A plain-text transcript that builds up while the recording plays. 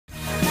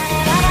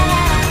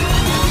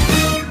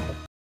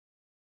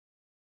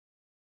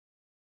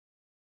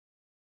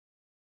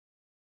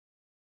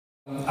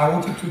I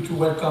wanted to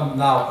welcome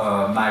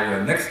now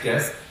my next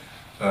guest,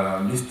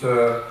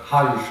 Mr.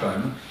 Haoyu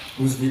Shen,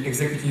 who's the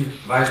Executive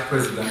Vice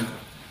President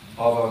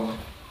of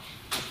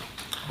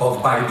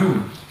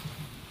Baidu.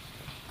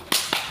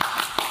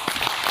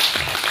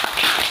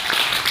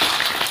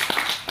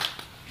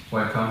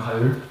 Welcome,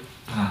 Haoyu.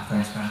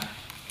 Thanks, Frank.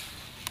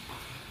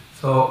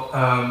 So,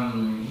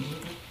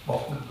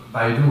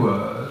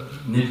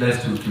 Baidu,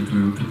 needless to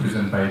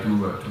present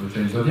Baidu to the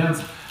Chinese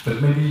audience, but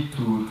maybe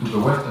to the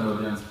Western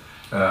audience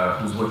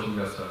who's watching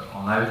us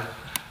online.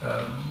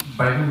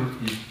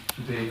 Baidu is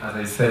today, as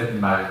I said in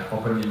my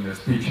opening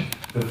speech,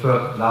 the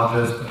third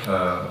largest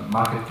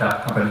market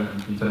cap company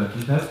in internet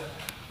business,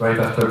 right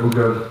after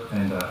Google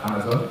and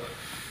Amazon.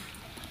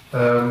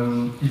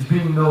 It's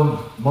been known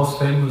most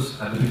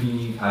famous at the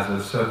beginning as a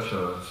search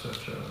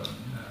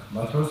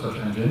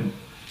engine.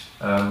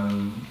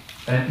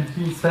 And it's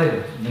been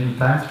said many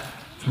times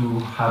to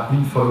have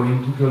been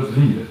following Google's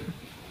lead.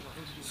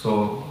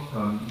 So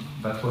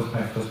that was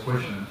my first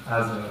question.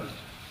 Has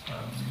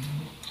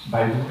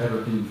Baidu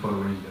ever been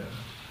following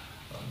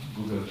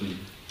Google's lead,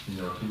 in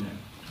your opinion?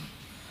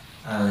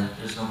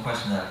 There's no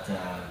question that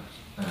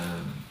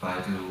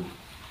Baidu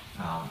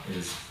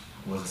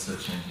was a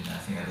search engine. I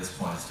think at this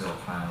point it's still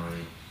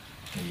primarily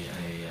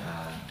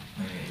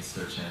a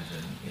search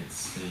engine.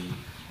 It's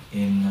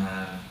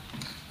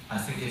I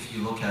think if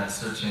you look at a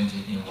search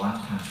engine in one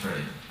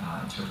country,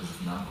 in terms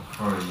of number of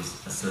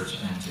queries a search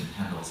engine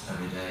handles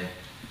every day,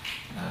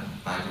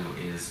 Baidu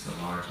is the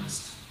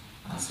largest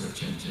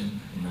search engine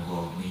in the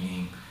world,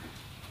 meaning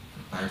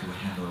Baidu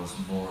handles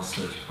more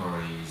search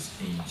queries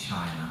in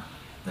China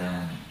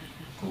than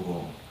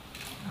Google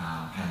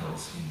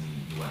handles in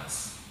the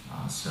US.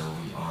 So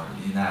we are,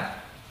 in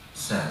that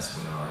sense,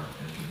 we are,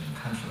 in the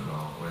country, we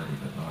are already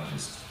the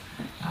largest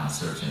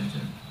search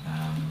engine.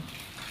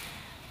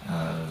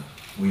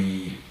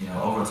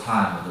 Over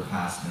time, over the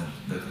past,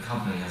 the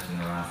company has been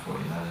around for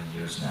 11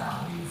 years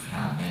now. We've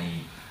had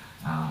many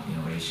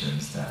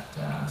innovations that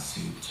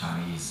suit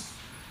Chinese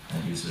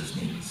users'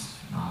 needs.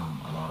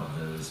 A lot of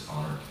those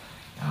are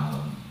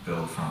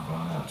built from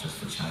ground up just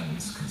for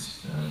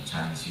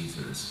Chinese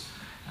users.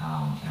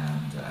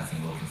 And I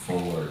think looking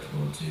forward,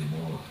 we'll do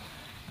more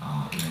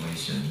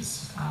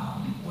innovations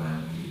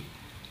when we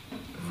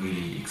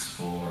really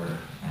explore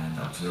and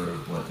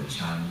observe what the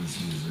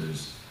Chinese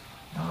users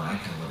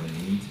like and what they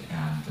need,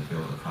 and to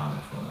build a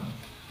product for them.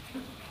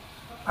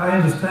 I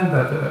understand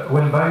that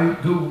when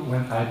Baidu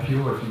went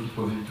IPO, I think it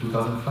was in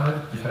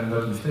 2005, if I'm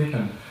not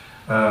mistaken,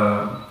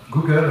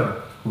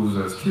 Google, who's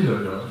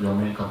still your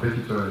main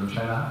competitor in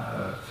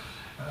China,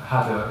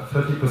 had a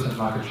 30%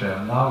 market share.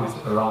 Now it's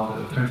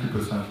around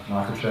 20%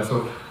 market share.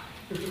 So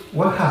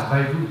what has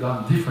Baidu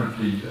done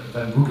differently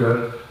than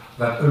Google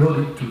that allowed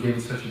it to gain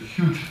such a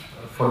huge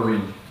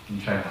following in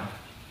China?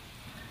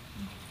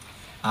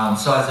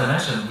 So as I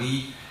mentioned,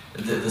 the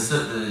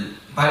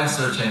Baidu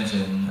search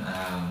engine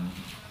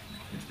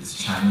it's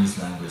a Chinese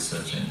language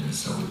search engine.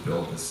 So we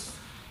built this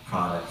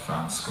product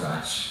from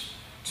scratch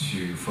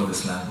for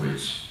this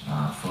language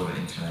for the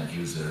internet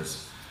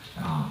users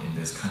in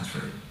this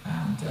country.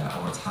 And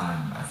over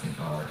time, I think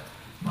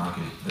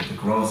the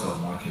growth of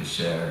market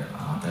share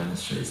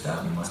demonstrates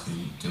that we must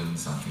be doing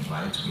something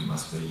right. We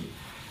must be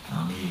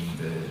meeting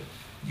the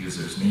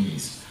users'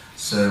 needs.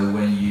 So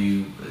when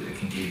I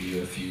can give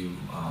you a few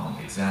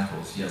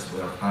examples. Yes, we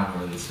are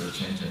primarily a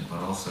search engine,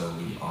 but also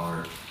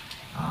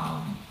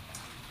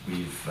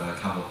we've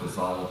come up with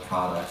a lot of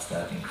products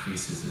that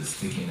increases the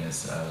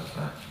stickiness of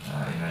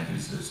internet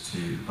users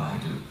to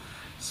Baidu.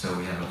 So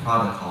we have a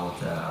product called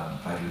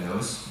Baidu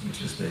Knows,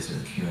 which is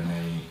basically a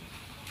Q&A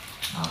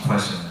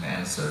question and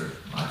answer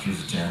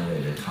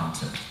user-generated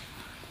content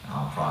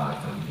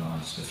product that we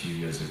launched a few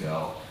years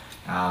ago.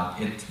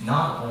 It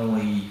not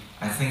only,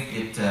 I think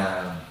it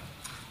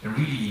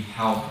really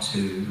helped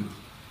to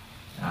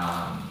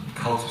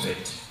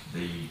cultivate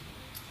the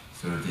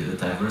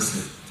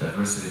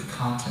diversity of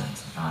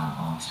content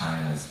on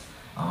Chinese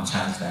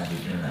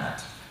language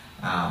internet.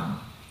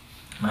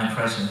 My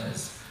impression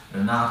is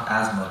there's not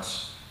as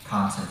much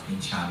content in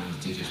Chinese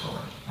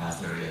digitally as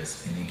there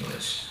is in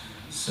English.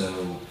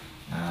 So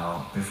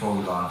before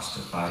we launched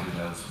Baidu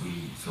Knows,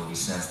 we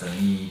sensed the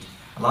need.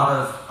 A lot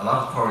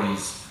of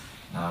queries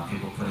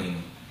people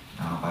putting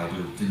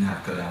Baidu didn't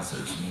have good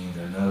answers, meaning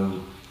there are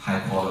no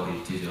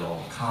high-quality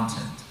digital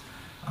content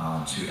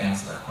to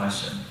answer that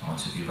question or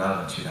to be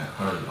relevant to that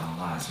query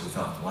online. So we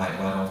thought, why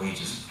don't we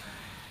just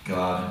go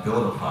out and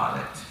build a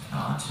product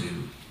to,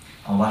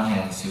 on one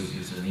hand, suit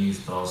user needs,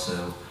 but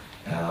also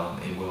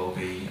it will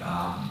be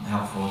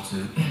helpful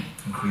to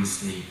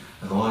increase the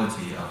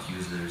loyalty of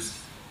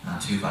users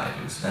to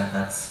Baidu. So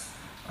that's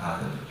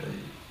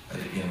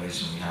the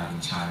innovation we have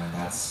in China.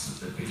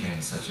 It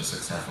became such a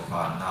successful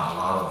product. Now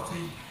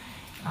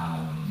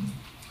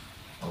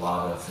a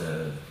lot of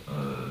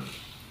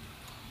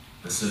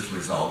the search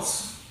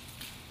results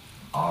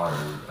are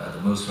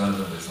the most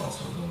relevant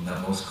results, or the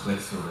most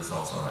click-through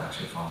results are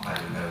actually from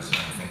Baidu Knows, and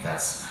I think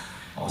that's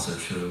also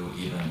true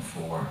even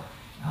for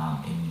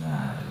in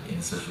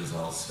the search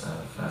results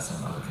of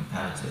some other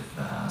competitive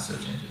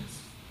search engines.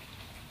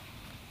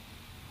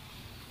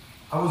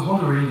 I was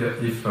wondering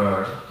if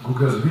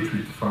Google's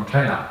retreat from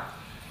China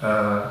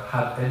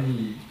had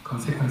any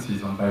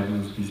consequences on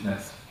Baidu's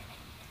business.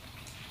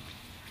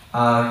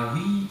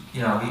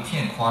 We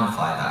can't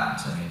quantify that.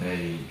 I mean,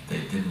 they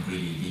didn't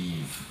really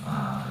leave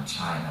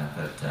China,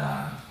 but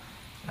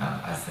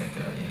I think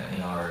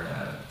in our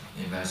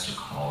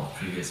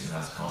previous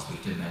investor calls, we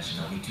did mention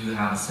that we do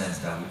have a sense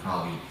that we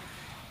probably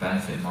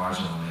benefit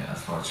marginally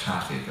as far as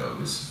traffic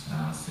goes,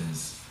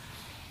 since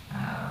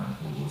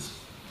Google's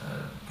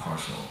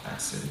partial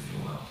exit, if you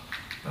will.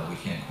 But we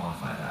can't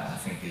quantify that. I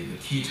think the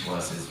key to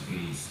us is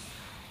really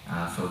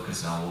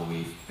focus on what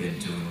we've been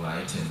doing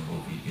right and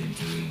what we've been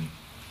doing,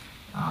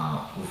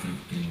 what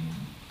we've been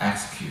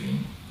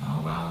executing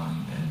well,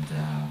 and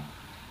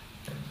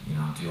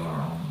do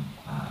our own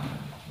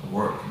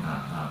work,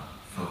 not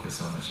focus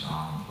so much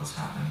on what's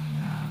happening.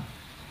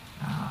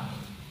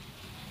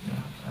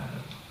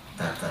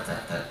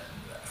 That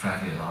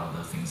frankly, a lot of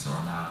the things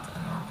are not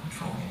in our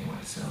control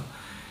anyway. So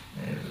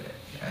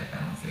I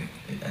don't think.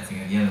 I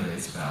think at the end of the day,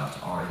 it's about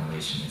our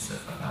innovation. It's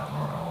about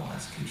our own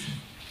execution.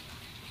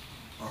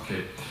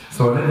 Okay,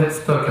 so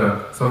let's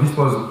talk. So this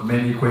was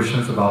mainly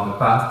questions about the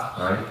past,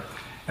 right?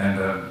 And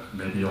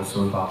maybe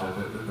also about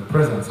the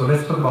present. So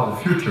let's talk about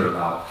the future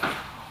now.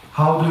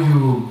 How do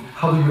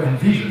you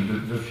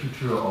envision the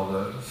future of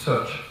the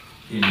search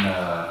in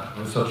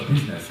research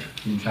business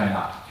in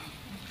China?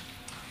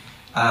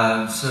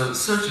 So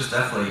search is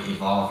definitely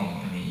evolving.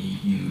 I mean,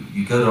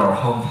 you go to our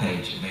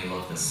homepage, it may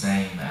look the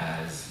same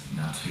as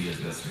 2 years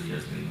ago, 3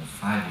 years ago, even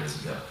 5 years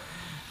ago,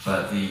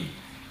 but the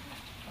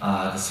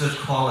search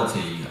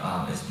quality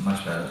is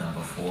much better than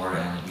before,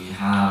 and we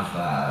have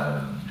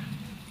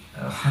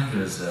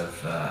hundreds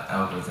of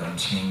algorithm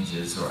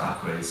changes or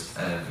upgrades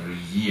every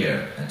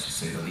year, to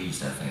say the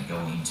least, I think,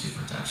 going into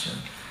production.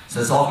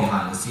 So it's all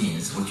behind the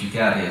scenes. What you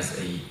get is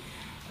a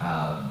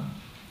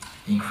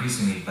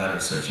increasingly better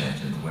search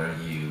engine where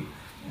you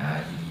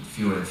need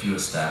fewer and fewer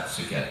steps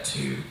to get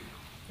to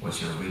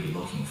what you're really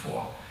looking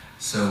for.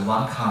 So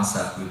one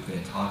concept we've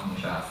been talking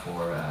about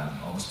for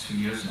almost 2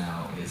 years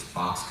now is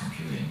box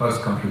computing. Box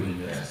computing,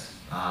 yes.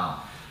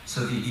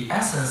 So the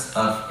essence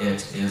of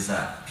it is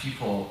that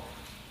people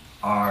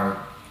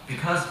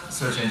because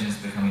search engine is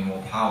becoming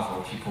more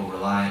powerful, people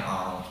rely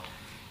on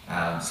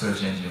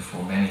search engine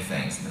for many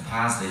things. In the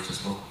past, they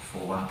just looked for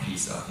one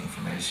piece of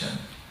information.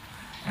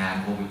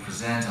 And what we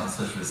present on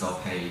search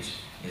result page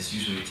is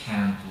usually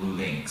 10 blue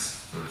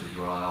links for the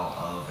URL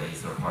of a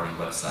third-party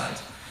website,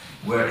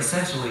 where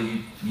essentially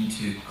you need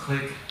to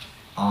click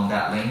on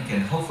that link,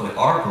 and hopefully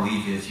our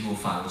belief is you will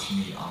find what you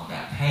need on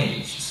that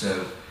page.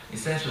 So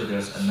essentially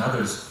there's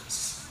another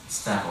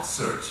step of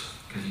search,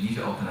 because you need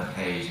to open a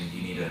page and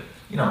you need to,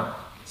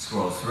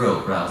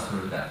 browse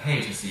through that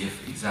page to see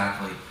if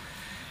exactly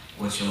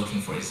what you're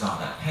looking for is on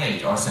that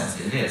page. Our sense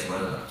it is,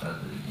 whether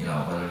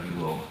you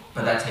will,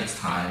 but that takes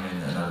time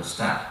and another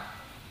step.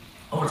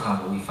 Over time,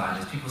 what we find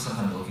is people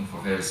sometimes are looking for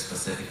very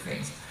specific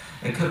things.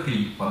 It could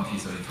be one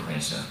piece of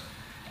information,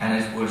 and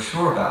if we're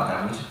sure about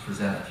that, we should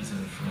present a piece of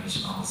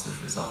information on the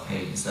search result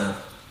page instead of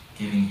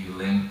giving you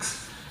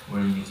links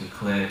where you need to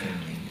click and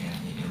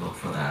you look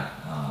for that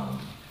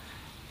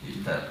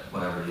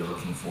whatever you're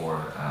looking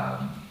for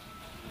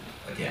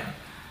again.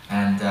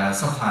 And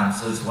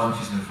sometimes, so it's one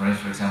piece of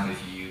information. For example,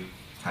 if you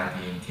type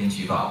in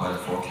Tianqibao weather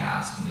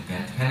forecast, and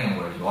depending on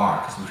where you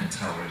are, because we can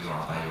tell where you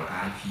are by your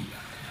IP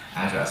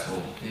address.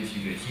 Well, if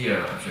you go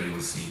here, I'm sure you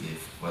will see the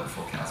weather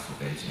forecast for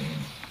Beijing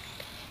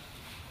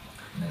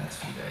in the next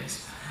few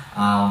days.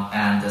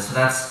 So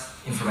that's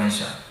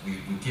information. We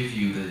give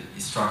you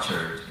the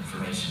structured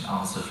information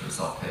on the search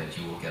result page.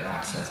 You will get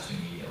access to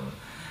immediately.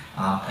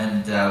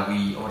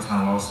 We over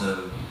time we're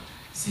also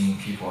seeing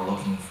people are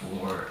looking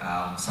for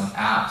some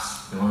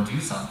apps. They want to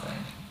do something.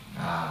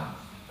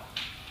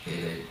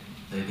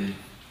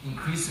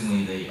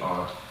 Increasingly they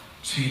are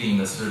treating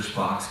the search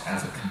box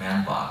as a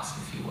command box,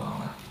 if you will.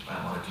 Like,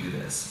 I want to do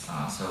this,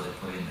 so they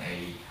put in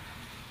a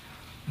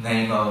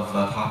name of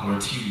a popular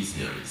TV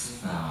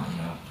series.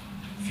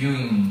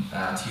 Viewing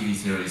TV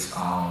series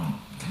on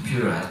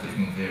computer has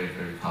become very,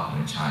 very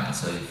popular in China.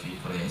 So if you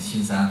put in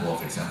Xinsanguo,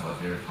 for example, a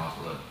very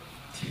popular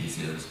TV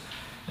series,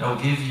 it will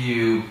give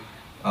you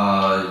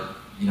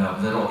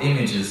little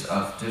images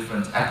of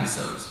different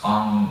episodes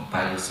on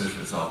Baidu search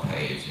result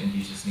page, and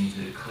you just need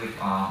to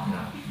click on,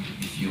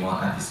 if you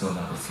want episode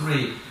number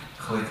 3,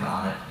 click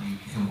on it, you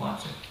can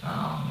watch it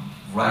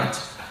right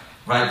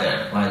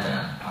there, right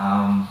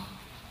then.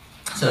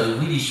 So it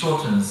really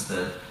shortens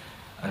the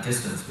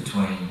distance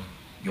between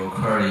your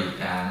query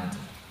and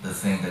the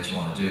thing that you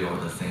want to do or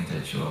the thing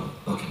that you're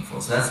looking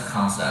for. So that's the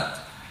concept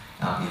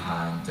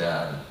behind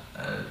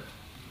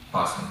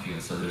box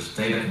computing. So there's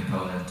data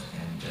component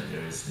and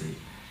there is the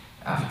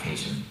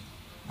application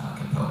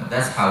component.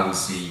 That's how we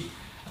see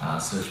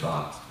search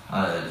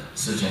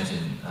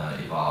engine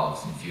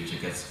evolves in future.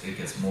 It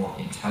gets more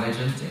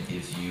intelligent and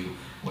gives you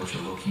what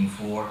you're looking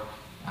for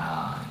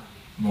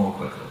more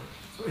quickly.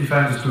 So if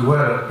I understood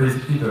well,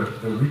 basically the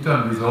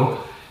return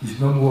result is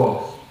no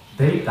more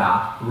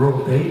data,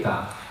 raw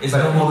data. It's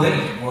no more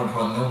link, more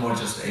important, no more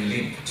just a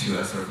link to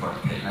a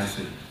third-party page. I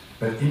see.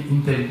 But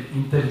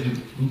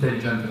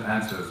intelligent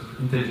answers,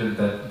 intelligent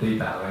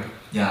data, right?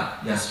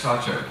 Yeah,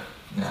 structured.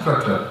 Yeah.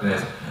 Structured,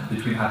 yes. Yeah.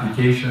 Between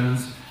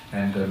applications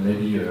and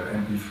maybe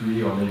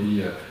MP3 or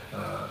maybe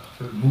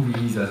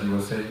movies, as you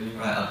were saying.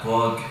 Right, a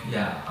book,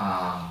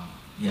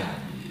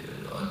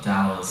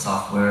 download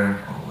software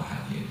or what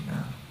have you.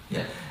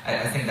 Yeah,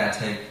 I think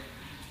that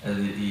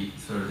the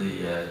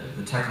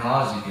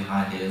technology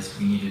behind it is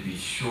we need to be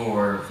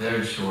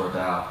very sure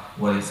about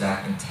what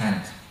exact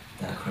intent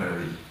that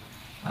query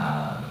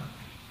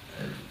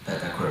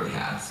that query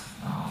has.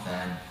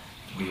 Then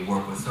we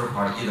work with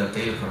third-party either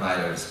data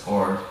providers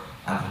or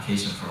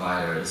application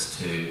providers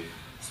to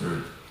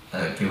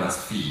give us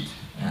feed,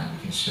 and we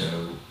can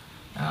show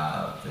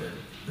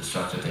the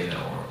structured data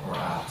or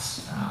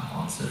apps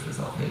on the search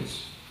result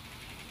page.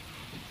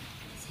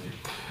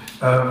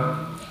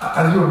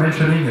 As you were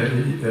mentioning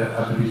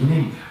at the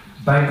beginning,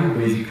 Baidu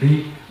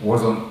basically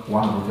was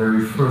one of the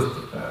very first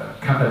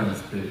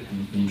companies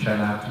in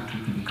China to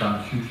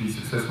become hugely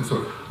successful.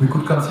 So we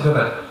could consider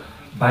that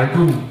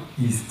Baidu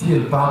is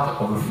still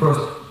part of the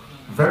first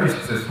very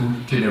successful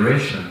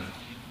generation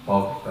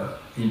of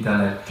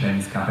internet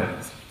Chinese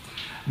companies.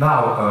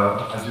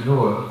 Now, as you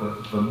know,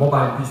 the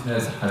mobile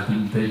business has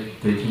been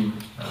taking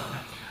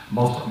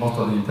most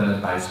of the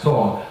internet by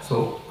storm.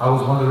 So I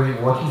was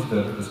wondering, what is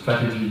the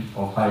strategy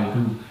of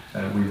Baidu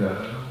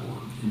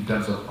in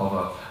terms of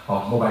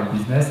mobile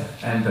business,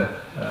 and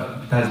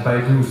does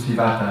Baidu see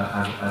that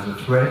as a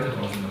threat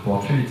or as an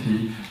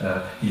opportunity?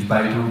 Is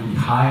Baidu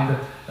behind?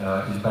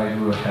 Is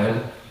Baidu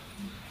ahead?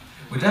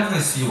 We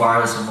definitely see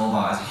wireless and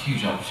mobile as a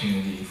huge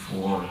opportunity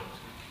for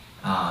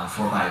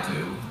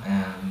Baidu,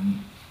 and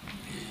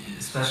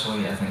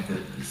especially I think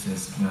that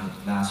since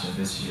last year,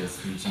 this year,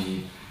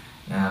 3G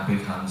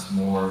becomes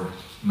more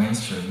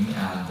mainstream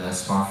and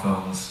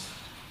smartphones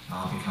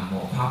become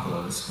more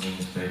popular. The screen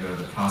is bigger,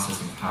 the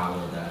processing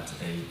power that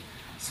a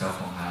cell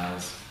phone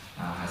has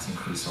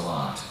increased a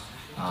lot.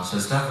 So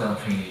it's definitely an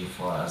opportunity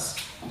for us.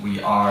 We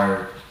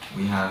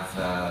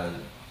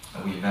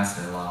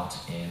invested a lot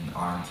in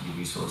R&D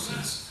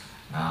resources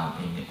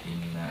in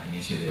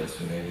initiatives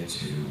related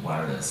to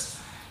wireless.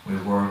 We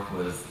work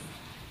with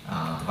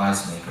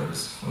device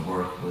makers, we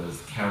work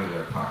with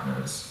carrier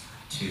partners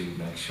to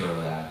make sure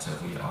that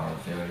we are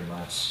very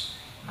much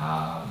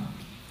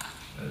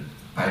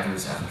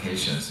Baidu's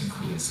applications,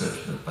 including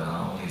search, but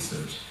not only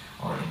search,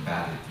 are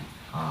embedded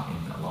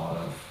in a lot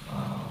of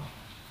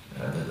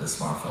the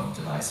smartphone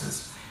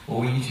devices.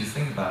 What we need to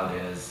think about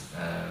is,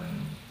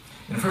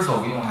 first of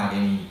all, I don't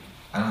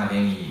have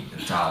any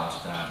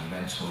doubt that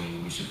eventually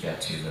we should get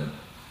to the,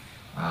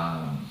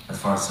 as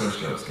far as search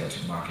goes, get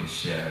to market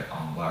share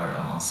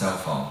on cell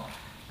phone,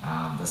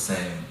 the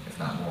same, if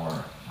not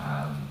more,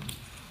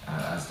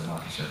 as the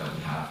market share that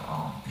we have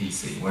on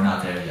PC. We're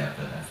not there yet,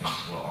 but I think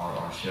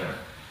our share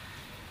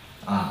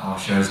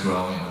is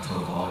growing, our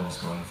total volume is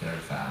growing very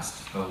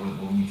fast. But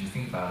what we need to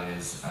think about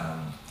is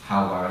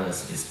how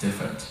wireless is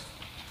different.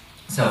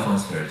 Cell phone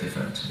is very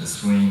different. The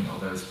screen,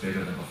 although it's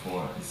bigger than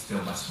before, is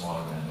still much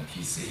smaller than the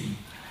PC.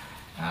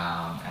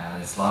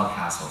 And it's a lot of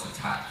hassle to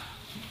type.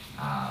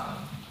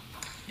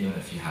 Even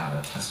if you have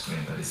a touch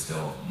screen, but it's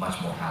still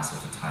much more hassle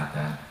to type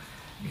than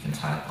you can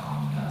type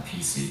on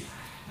PC.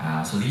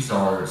 So these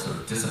are sort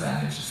of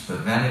disadvantages. The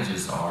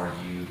advantages are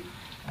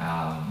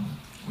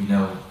we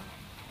know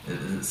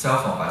the cell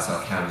phone by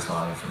itself carries a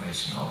lot of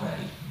information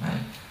already,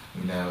 right?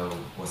 We know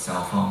what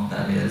cell phone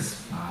that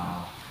is.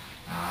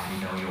 We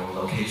know your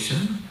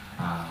location.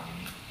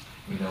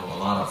 We know a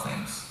lot of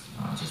things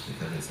just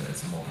because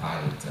it's a more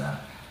private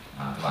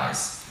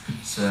device.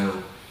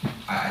 So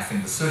I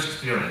think the search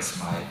experience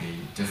might be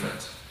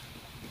different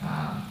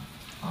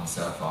on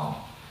cell phone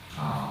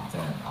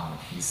than on a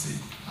PC.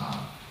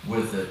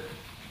 With the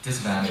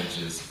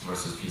disadvantages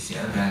versus PC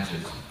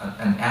advantages,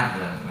 and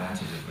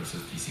advantages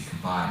versus PC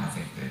combined, I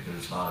think that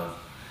there's a lot of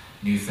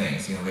new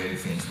things,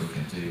 innovative things we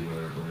can do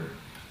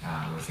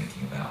we're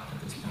thinking about at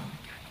this point.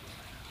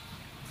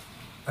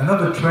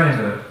 Another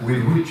trend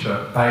with which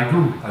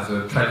Baidu, as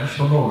a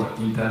traditional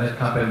internet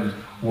company,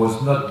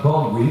 was not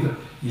born with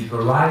is the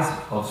rise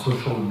of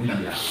social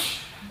media.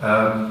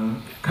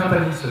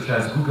 Companies such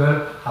as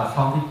Google have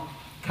found it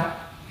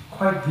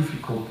quite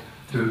difficult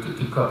to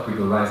cope with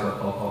the rise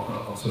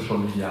of social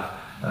media.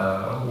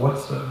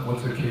 What's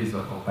the case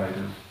of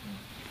Baidu?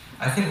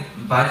 I think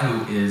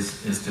Baidu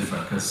is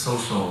different because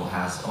social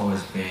has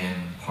always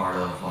been part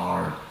of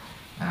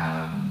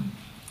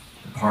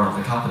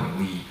the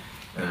company.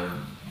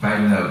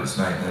 Baidu knows,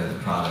 right, the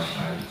product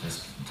I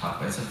just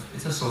talked about.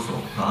 It's a social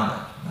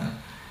product, right?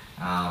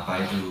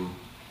 Baidu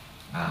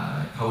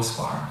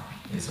Postbar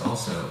is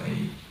also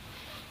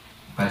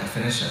by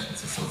definition,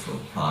 it's a social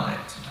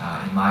product.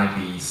 It might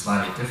be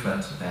slightly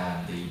different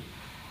than the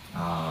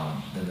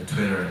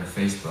Twitter and the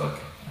Facebook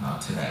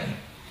today,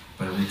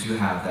 but we do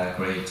have that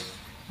great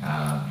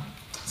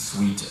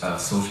suite of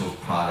social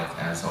product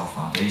as our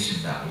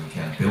foundation that we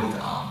can build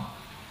on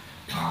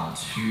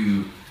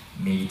to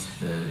meet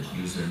the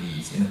user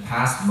needs. In the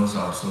past, most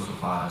of our social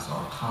products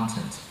are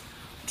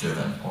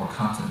content-driven or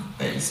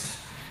content-based.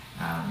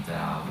 And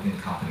within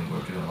the company,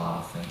 we're doing a lot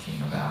of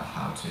thinking about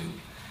how to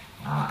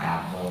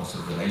add more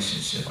sort of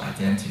relationship,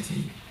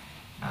 identity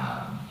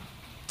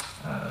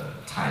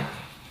type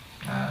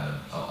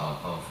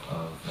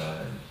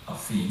of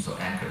themes or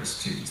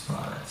anchors to these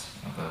products.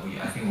 But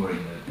I think we're in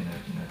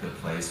a good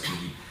place.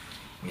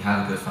 We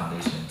have a good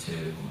foundation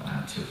to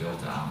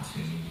build on to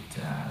meet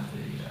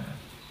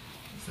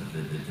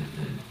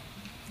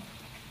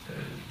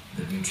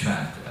the new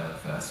trend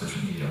of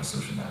social media or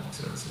social network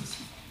services.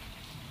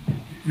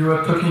 You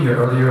were talking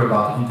earlier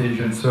about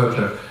intelligent search.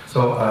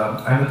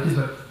 I noticed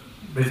that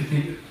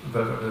basically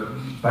the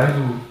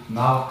Baidu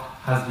now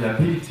has the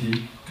ability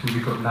to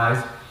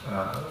recognize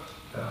a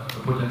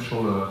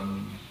potential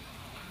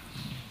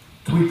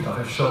tweet or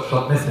a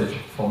short message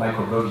for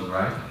microblogging,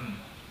 right?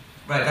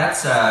 Right,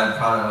 that's a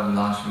product that we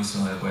launched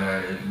recently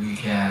where we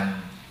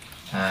can,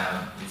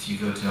 if you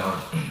go to our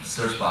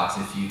search box,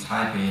 if you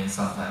type in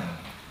something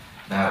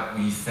that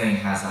we think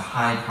has a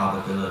high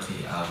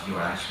probability of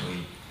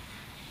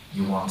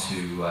you want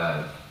to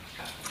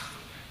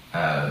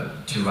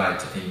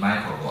write a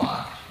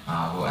microblog,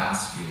 we'll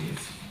ask you if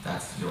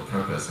that's your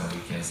purpose, and we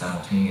can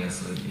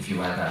simultaneously, if you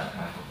write that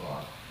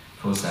microblog,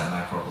 post that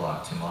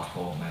microblog to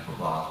multiple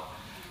microblog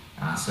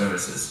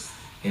services.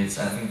 I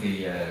think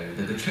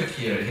the trick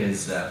here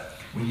is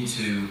we need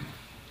to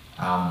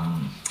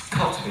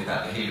cultivate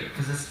that behavior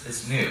because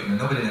it's new. I mean,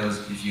 nobody knows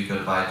if you go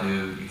to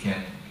Baidu, you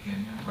can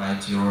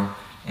write your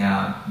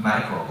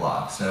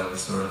microblog. So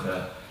it's sort of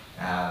a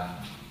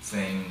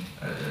thing,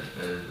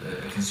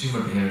 a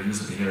consumer behavior,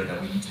 user behavior that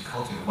we need to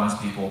cultivate. Once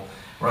people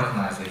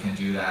recognize they can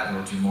do that,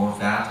 they'll do more of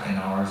that,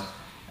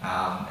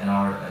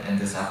 and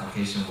this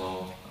application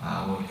will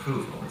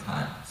improve over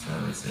time. So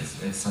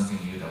it's something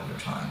new that we're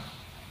trying.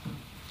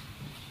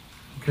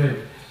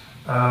 Okay.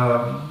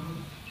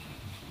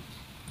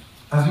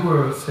 As you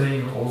were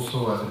saying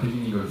also at the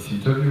beginning of this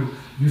interview,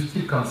 you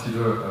still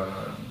consider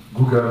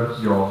Google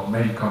your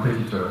main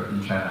competitor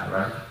in China,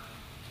 right?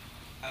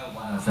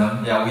 One of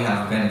them. Yeah, we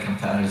have many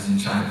competitors in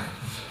China.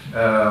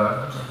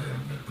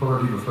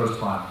 Probably the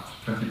first one,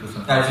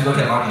 20%. If you look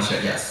at market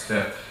share, yes.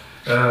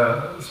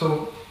 Yeah.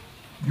 So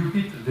you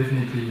beat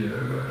definitely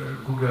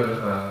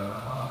Google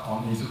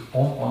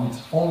on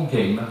its own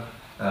game,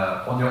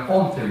 on your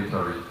own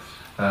territory.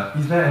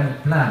 Is there any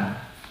plan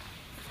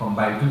from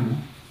Baidu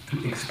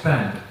to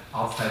expand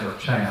outside of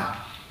China?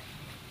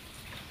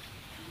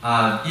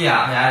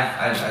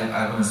 Yeah,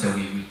 I wouldn't say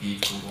we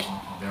beat Google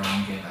on their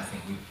own game. I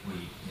think we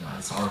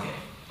it's our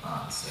game.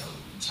 So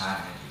in China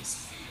at least.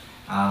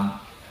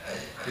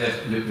 Yes,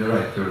 you're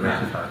right. You're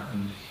rectified.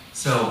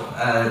 So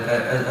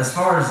as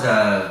far as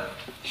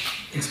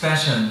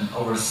expansion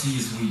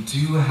overseas, we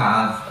do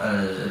have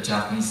a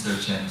Japanese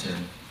search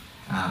engine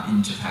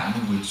in Japan,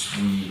 which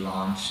we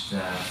launched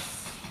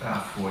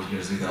about 4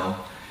 years ago.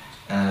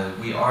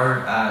 We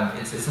are,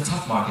 it's a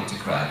tough market to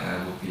crack,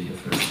 I will be the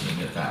first to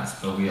admit that,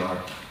 but we are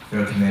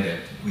very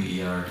committed.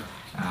 We are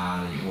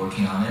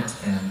working on it,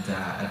 and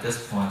at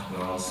this point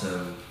we're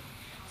also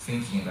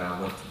thinking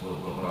about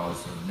what are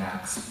the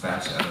next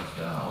batch of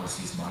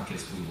overseas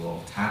markets we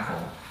will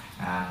tackle,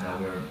 and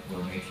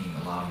we're making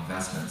a lot of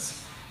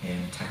investments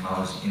in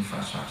technology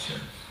infrastructure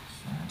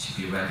to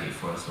be ready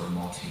for a sort of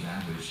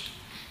multi-language.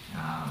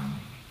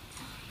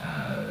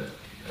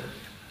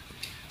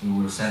 We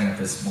were setting up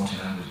this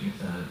multi-language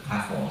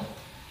platform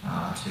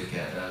to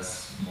get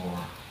us more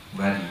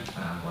ready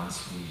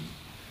once we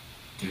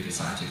do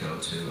decide to go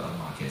to other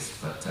markets.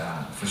 But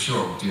for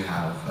sure, we do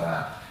have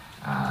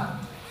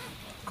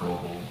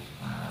global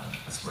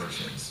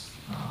aspirations.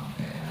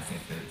 And I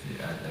think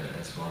that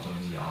as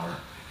Robin, our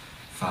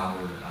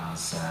founder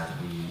said,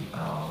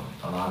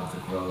 a lot of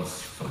the growth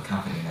for the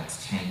company in the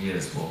next 10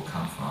 years will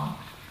come from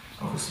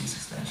overseas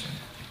expansion.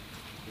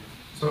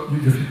 So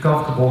you feel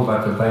comfortable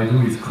that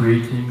Baidu is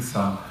creating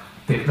some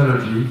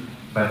technology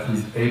that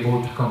is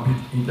able to compete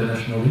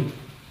internationally?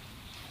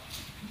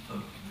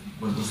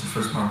 What was the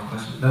first part of the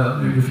question?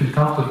 No, you feel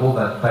comfortable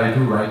that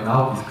Baidu right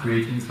now is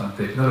creating some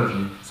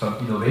technology, some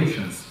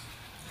innovations?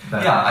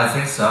 Yeah, I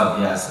think so,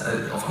 yes.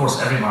 Of course,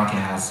 every market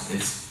has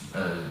its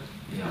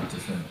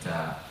different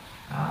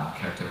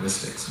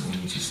characteristics. We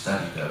need to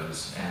study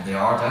those. And there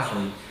are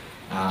definitely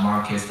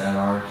markets that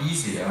are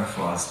easier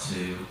for us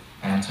to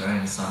enter,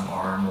 and some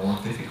are more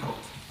difficult.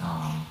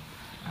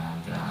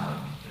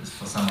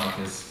 For some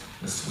markets,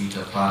 the suite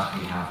of products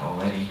we have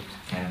already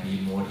can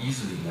be more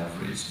easily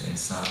leveraged, and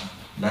some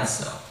less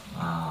so.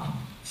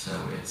 So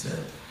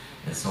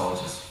it's all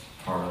just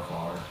part of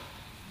our.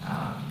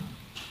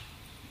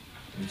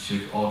 It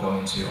should all go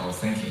into our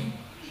thinking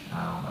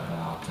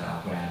about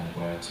when and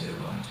where to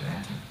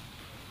enter.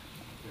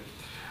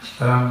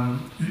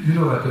 You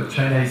know that the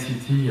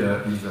CHINICT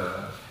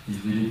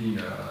is leading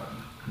a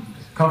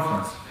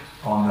conference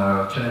on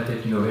China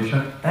tech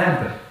innovation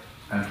and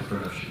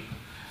entrepreneurship.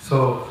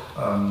 So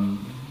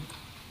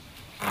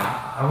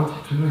I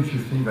wanted to know if you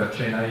think that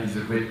China is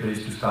a great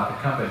place to start a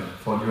company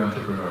for new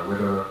entrepreneurs,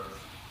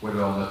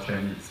 whether or not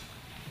Chinese.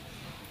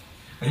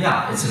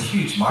 Yeah, it's a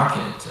huge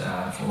market.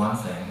 For one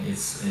thing,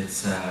 it's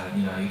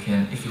you know, you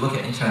can, if you look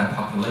at internet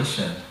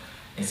population,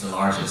 it's the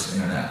largest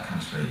internet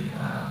country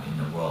in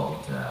the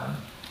world,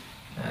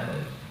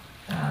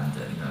 and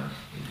you know,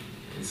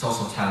 it's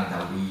also telling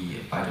that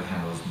Baidu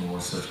handles more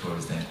search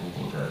queries than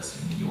Google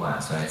does in the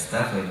US. So it's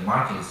definitely, the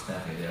market is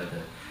definitely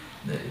there.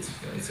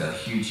 It's got a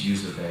huge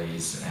user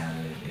base,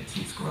 and it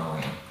keeps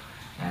growing.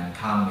 And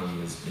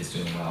economy is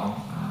doing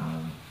well.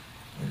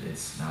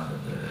 It's now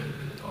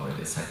already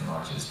the second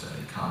largest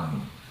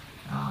economy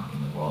in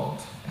the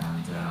world.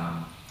 And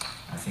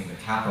I think the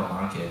capital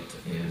market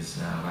is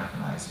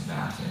recognizing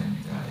that, and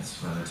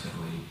it's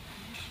relatively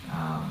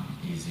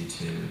easy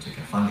to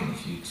get funding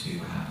if you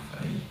have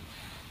a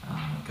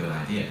good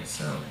idea.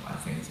 So I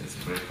think it's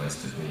a great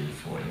place to be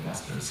for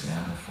investors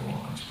and for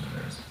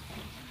entrepreneurs.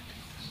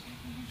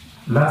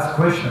 Last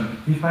question.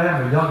 If I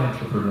am a young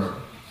entrepreneur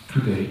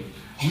today,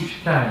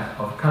 which kind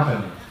of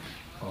company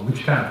or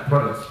which kind of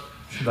products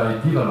should I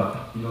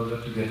develop in order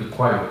to get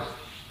acquired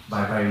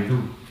by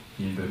Baidu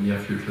in the near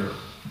future?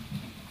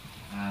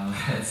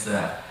 It's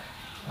a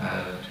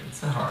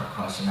hard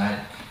question.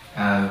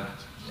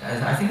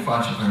 I think for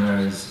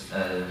entrepreneurs,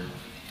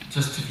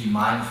 just to be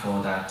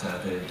mindful that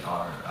they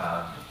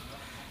are,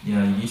 you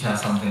know, you need to have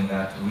something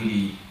that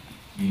really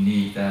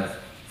unique that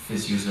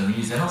fits user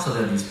needs, and also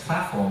there are these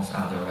platforms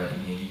out there already.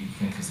 You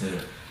can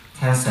consider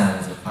Tencent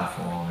as a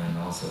platform, and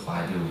also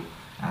Baidu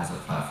as a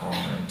platform,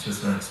 and to a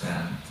certain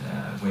extent,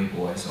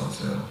 Weibo is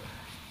also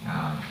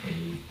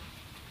a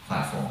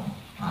platform,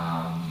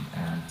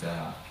 and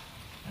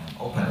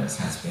openness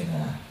has been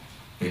a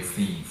big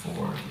theme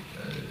for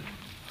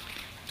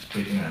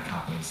big internet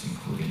companies,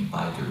 including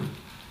Baidu.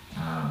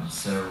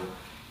 So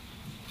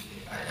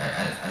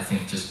I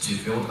think just to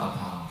build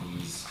upon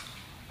these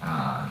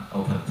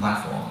open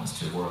platforms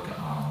to work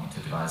on, to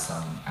devise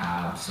some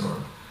apps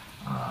or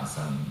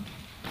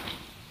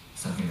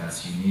something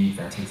that's unique,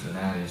 that takes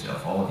advantage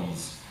of all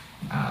these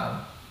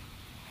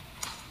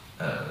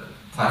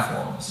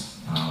platforms.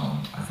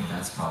 I think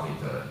that's probably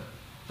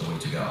the way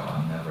to go.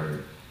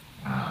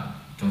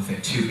 Don't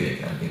think too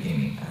big at the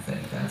beginning. I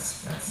think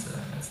that's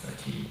the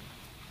key.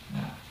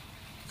 Yeah.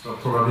 So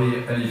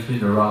probably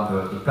anything around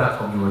the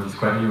platform you were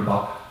describing,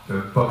 about the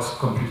box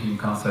computing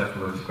concept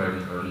you were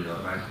describing earlier,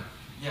 right?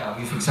 Yeah.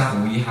 For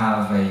example, we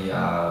have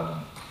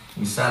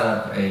we set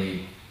up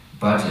a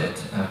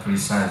budget, a pretty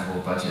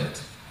sizable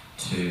budget,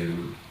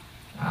 to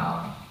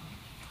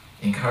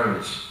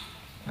encourage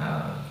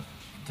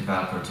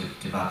developer to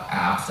develop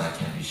apps that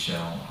can be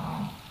shown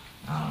on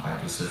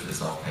Baidu search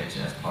result page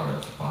as part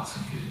of the box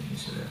computing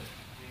initiative.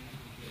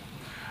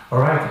 All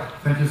right.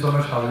 Thank you so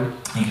much, Haoyu.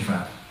 Thank you,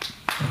 Frank.